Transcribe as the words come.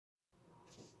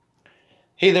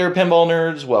Hey there, pinball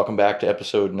nerds. Welcome back to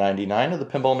episode 99 of the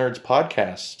Pinball Nerds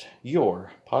Podcast,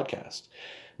 your podcast.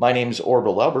 My name's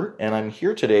Orville Albert, and I'm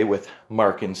here today with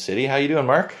Mark in City. How you doing,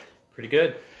 Mark? Pretty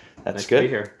good. That's nice good. To be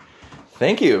here.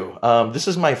 Thank you. This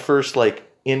is my first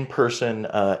in-person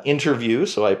interview,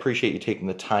 so I appreciate you taking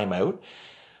the time out,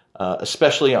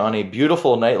 especially on a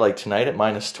beautiful night like tonight at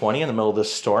 -20 in the middle of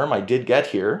this storm. I did get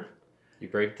here. You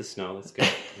braved the snow. That's good.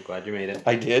 I'm glad you made it.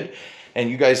 I did. And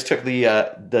you guys took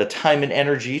the time and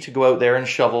energy to go out there and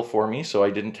shovel for me, so I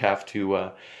didn't have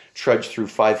to trudge through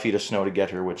 5 feet of snow to get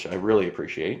here, which I really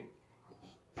appreciate.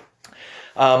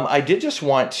 I did just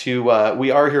want to, we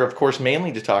are here, of course,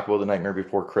 mainly to talk about The Nightmare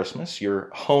Before Christmas, your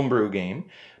homebrew game,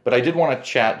 but I did want to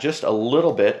chat just a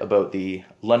little bit about the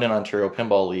London, Ontario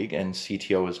Pinball League and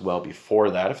CTO as well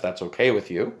before that, if that's okay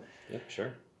with you. Yep,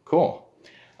 sure. Cool.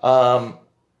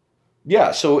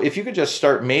 Yeah, so if you could just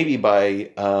start maybe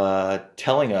by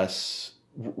telling us,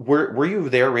 were you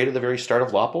there right at the very start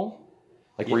of LOPL?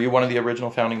 Were you one of the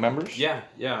original founding members? Yeah.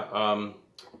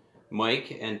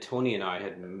 Mike and Tony and I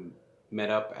had met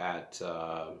up at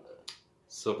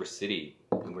Silver City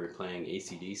when we were playing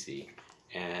AC/DC,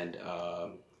 and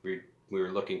we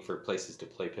were looking for places to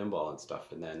play pinball and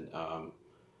stuff, and then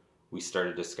we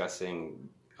started discussing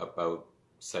about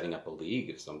setting up a league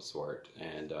of some sort,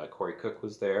 and Corey Cook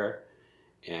was there.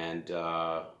 And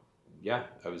I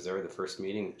was there at the first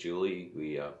meeting with Julie.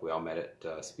 We all met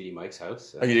at Speedy Mike's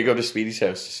house. Oh, you did go to Speedy's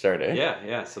house to start, eh?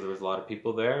 Yeah. So there was a lot of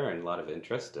people there and a lot of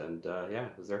interest, and I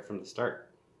was there from the start.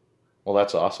 Well,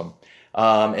 that's awesome.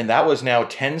 And that was now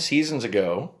 10 seasons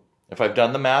ago, if I've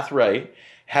done the math right.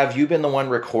 Have you been the one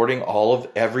recording all of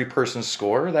every person's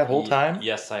score that whole time?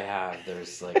 Yes, I have.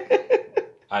 There's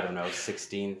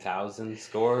 16,000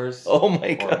 scores. Oh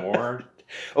my God. Or more.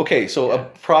 Okay, so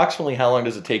approximately how long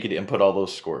does it take you to input all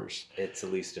those scores? It's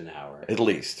at least an hour. At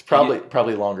least.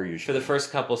 Probably longer usually. For the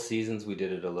first couple seasons, we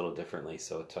did it a little differently,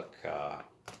 so it took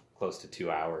close to 2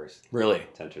 hours. Really?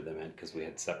 To enter them in, because we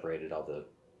had separated all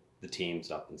the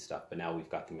teams up and stuff, but now we've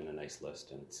got them in a nice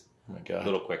list, and it's a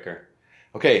little quicker.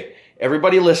 Okay,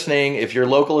 everybody listening, if you're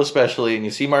local especially, and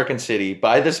you see Mark in City,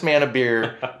 buy this man a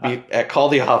beer, call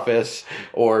the office,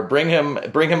 or bring him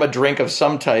a drink of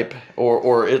some type,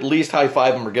 or at least high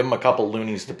five him or give him a couple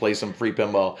loonies to play some free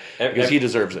pinball, because he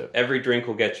deserves it. Every drink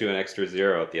will get you an extra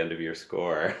 0 at the end of your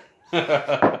score.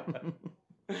 Oh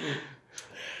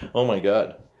my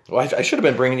God. Well, I should have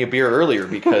been bringing you beer earlier,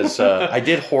 because I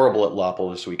did horrible at LOPL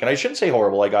this week. And I shouldn't say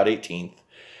horrible, I got 18th.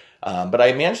 But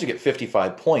I managed to get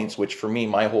 55 points, which for me,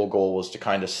 my whole goal was to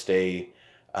kind of stay.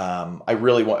 I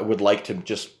really would like to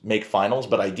just make finals,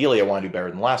 but ideally I want to do better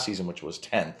than last season, which was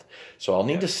 10th. So I'll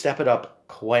need to step it up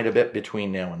quite a bit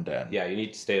between now and then. Yeah, you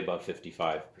need to stay above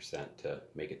 55% to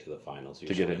make it to the finals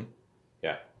usually. To get in?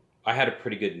 Yeah. I had a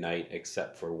pretty good night,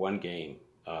 except for one game,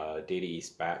 Data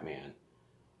East Batman.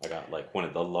 I got one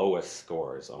of the lowest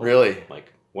scores. Really?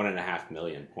 1.5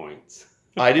 million points.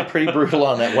 I did pretty brutal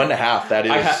on that 1.5.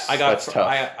 That's tough.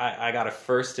 I got a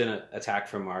first in Attack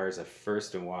from Mars, a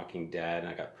first in Walking Dead, and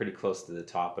I got pretty close to the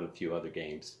top in a few other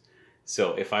games.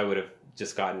 So if I would have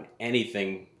just gotten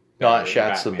anything, not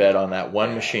shats the bed on that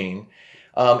one machine.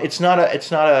 It's not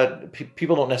a.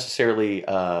 People don't necessarily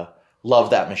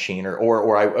love that machine,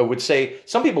 or I would say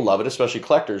some people love it, especially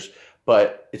collectors.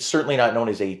 But it's certainly not known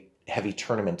as a heavy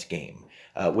tournament game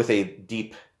with a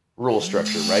deep rule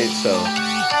structure, right? So.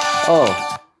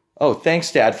 Oh,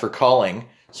 thanks, Dad, for calling.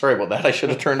 Sorry about that. I should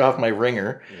have turned off my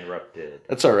ringer. Interrupted.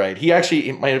 That's all right. He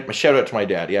actually, my shout out to my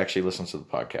dad. He actually listens to the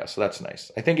podcast, so that's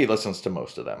nice. I think he listens to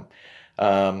most of them.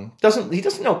 He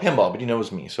doesn't know pinball, but he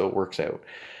knows me, so it works out.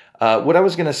 What I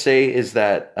was going to say is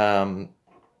that,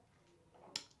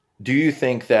 do you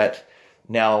think that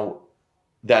now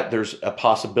that there's a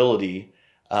possibility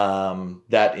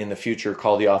that in the future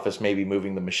Call the Office may be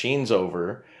moving the machines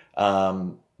over?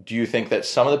 Do you think that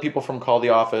some of the people from Call the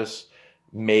Office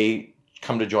may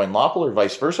come to join LOPL or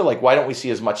vice versa? Why don't we see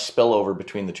as much spillover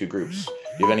between the two groups? Do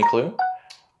you have any clue?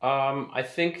 I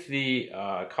think the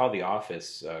Call the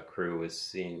Office crew is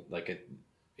seen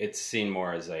it's seen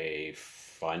more as a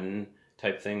fun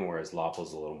type thing, whereas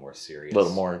LOPL's a little more serious. A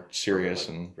little more serious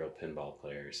and real pinball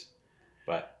players.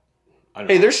 But I don't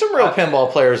hey, know. There's some real pinball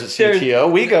players at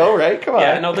CTO. We go right. Come on.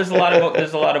 Yeah, no, there's a lot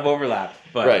of overlap,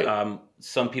 but right.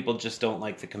 Some people just don't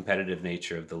like the competitive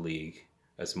nature of the league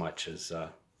as much as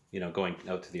going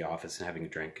out to the office and having a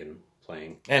drink and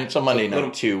playing. And it's a Monday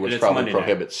night too, which probably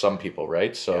prohibits some people,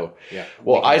 right? So, yeah.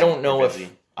 Well, I don't know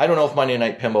if Monday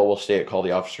Night Pinball will stay at Call the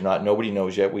Office or not. Nobody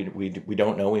knows yet. We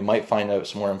don't know. We might find out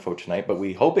some more info tonight, but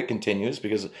we hope it continues,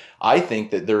 because I think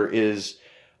that there is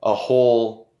a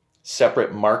whole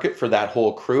separate market for that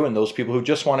whole crew and those people who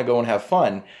just want to go and have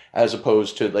fun, as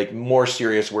opposed to like more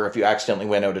serious, where if you accidentally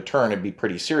went out a turn, it'd be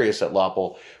pretty serious at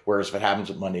Loppel. Whereas if it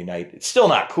happens at Monday night, it's still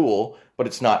not cool, but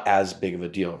it's not as big of a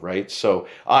deal, right? So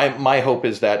my hope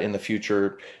is that in the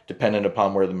future, dependent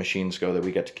upon where the machines go, that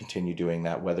we get to continue doing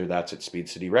that, whether that's at Speed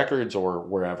City Records or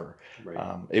wherever.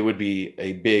 Right. It would be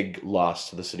a big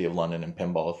loss to the City of London and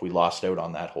pinball if we lost out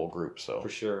on that whole group. So for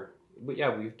sure. But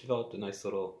yeah, we've developed a nice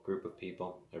little group of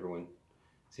people. Everyone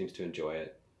seems to enjoy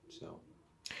it. So,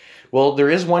 well,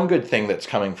 there is one good thing that's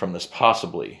coming from this,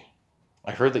 possibly.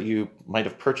 I heard that you might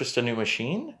have purchased a new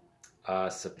machine.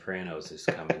 Sopranos is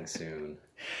coming soon.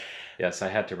 Yes, I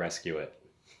had to rescue it.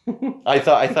 I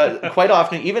thought quite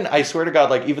often, even, I swear to God,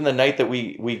 like even the night that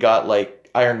we got like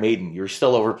Iron Maiden, you were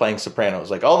still over playing Sopranos.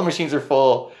 Like all the machines are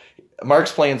full.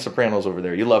 Mark's playing Sopranos over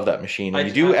there. You love that machine, and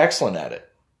you do excellent at it.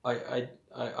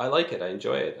 I like it. I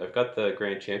enjoy it. I've got the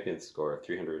Grand Champion score of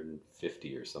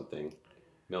 350 or something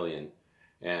million,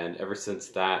 and ever since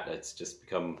that, it's just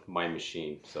become my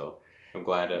machine. So I'm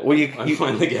glad I'm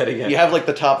finally getting it. You have like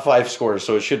the top 5 scores,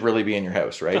 so it should really be in your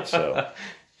house, right? So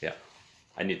yeah,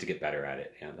 I need to get better at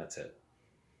it. Yeah, that's it.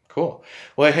 Cool.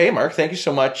 Well, hey, Mark, thank you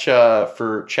so much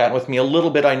for chatting with me a little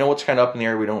bit. I know it's kind of up in the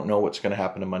air. We don't know what's going to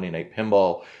happen to Monday Night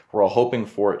Pinball. We're all hoping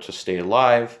for it to stay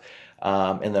alive.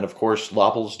 And then, of course,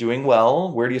 Loppel's doing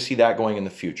well. Where do you see that going in the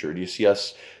future? Do you see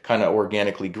us kind of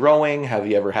organically growing? Have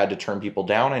you ever had to turn people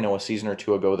down? I know a season or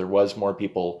two ago there was more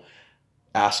people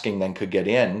asking than could get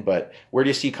in, but where do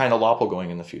you see kind of Loppel going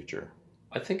in the future?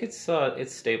 I think it's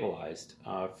stabilized.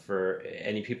 For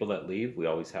any people that leave, we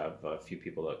always have a few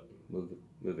people that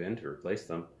move in to replace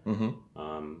them.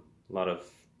 Mm-hmm.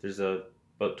 There's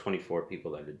about 24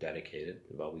 people that are dedicated,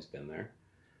 have always been there.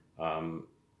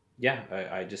 Yeah,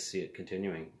 I just see it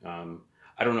continuing.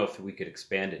 I don't know if we could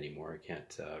expand anymore. I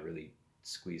can't really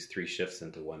squeeze 3 shifts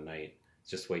into one night. It's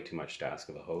just way too much to ask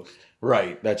of a host.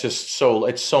 Right. That's just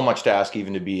it's so much to ask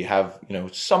even to have,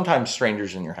 sometimes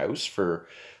strangers in your house for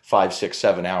 5, 6,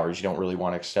 7 hours. You don't really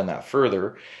want to extend that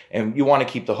further. And you want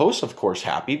to keep the hosts, of course,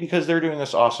 happy because they're doing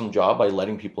this awesome job by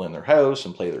letting people in their house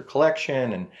and play their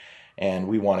collection. And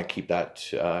we want to keep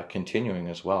that continuing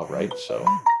as well, right? So,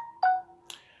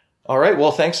 all right.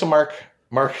 Well, thanks so Mark,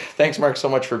 thanks Mark so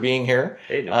much for being here.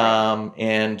 Hey, no problem.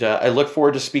 And I look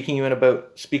forward to speaking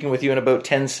with you in about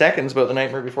 10 seconds about The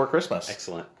Nightmare Before Christmas.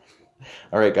 Excellent.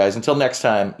 All right, guys. Until next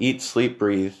time, eat, sleep,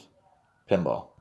 breathe, pinball.